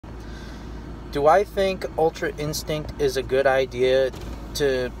Do I think Ultra Instinct is a good idea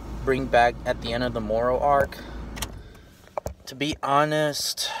to bring back at the end of the Moro arc? To be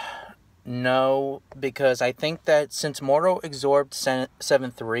honest, no, because I think that since Moro absorbed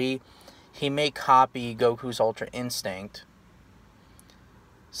 7-3, he may copy Goku's Ultra Instinct.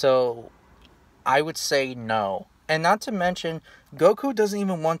 So, I would say no. And not to mention, Goku doesn't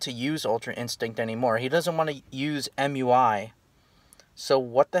even want to use Ultra Instinct anymore. He doesn't want to use MUI. So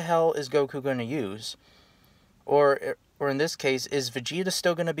what the hell is Goku going to use? Or in this case, is Vegeta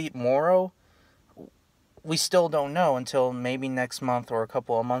still going to beat Moro? We still don't know until maybe next month or a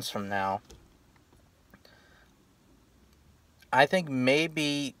couple of months from now. I think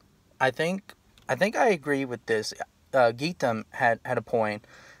I agree with this. Geetam had a point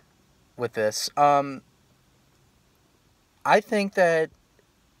with this. I think that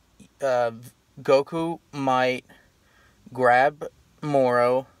Goku might grab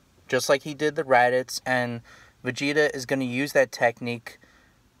Moro, just like he did the Raditz, and Vegeta is going to use that technique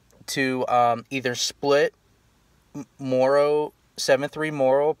to either split Moro, 7-3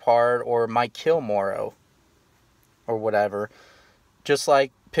 Moro apart, or might kill Moro, or whatever. Just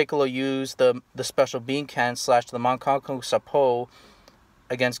like Piccolo used the special beam can / the Mankaku Sapo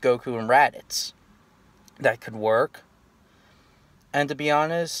against Goku and Raditz. That could work. And to be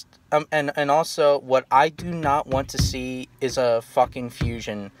honest, and also, what I do not want to see is a fucking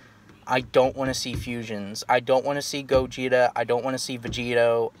fusion. I don't want to see fusions. I don't want to see Gogeta. I don't want to see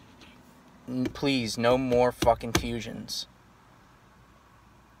Vegito. Please, no more fucking fusions.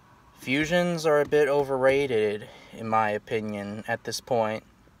 Fusions are a bit overrated, in my opinion, at this point.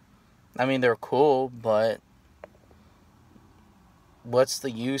 I mean, they're cool, but what's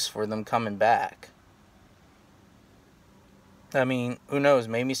the use for them coming back? I mean, who knows?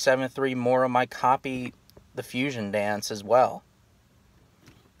 Maybe 7-3 Moro might copy the fusion dance as well.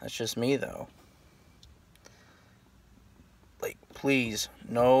 That's just me, though. Like, please,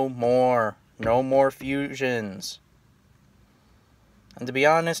 no more. No more fusions. And to be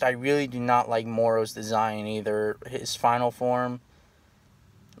honest, I really do not like Moro's design either. His final form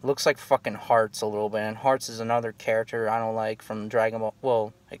looks like fucking Hearts a little bit. And Hearts is another character I don't like from Dragon Ball.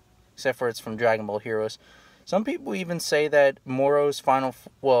 Well, except for it's from Dragon Ball Heroes. Some people even say that Moro's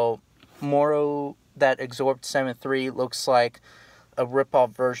Moro that absorbed 7-3 looks like a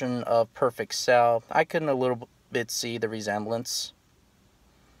rip-off version of Perfect Cell. I can a little bit see the resemblance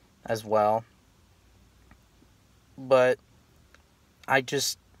as well. But I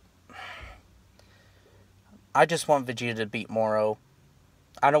just want Vegeta to beat Moro.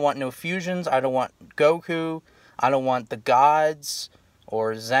 I don't want no fusions. I don't want Goku. I don't want the gods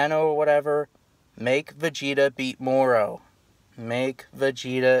or Zeno or whatever. Make Vegeta beat Moro. Make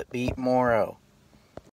Vegeta beat Moro.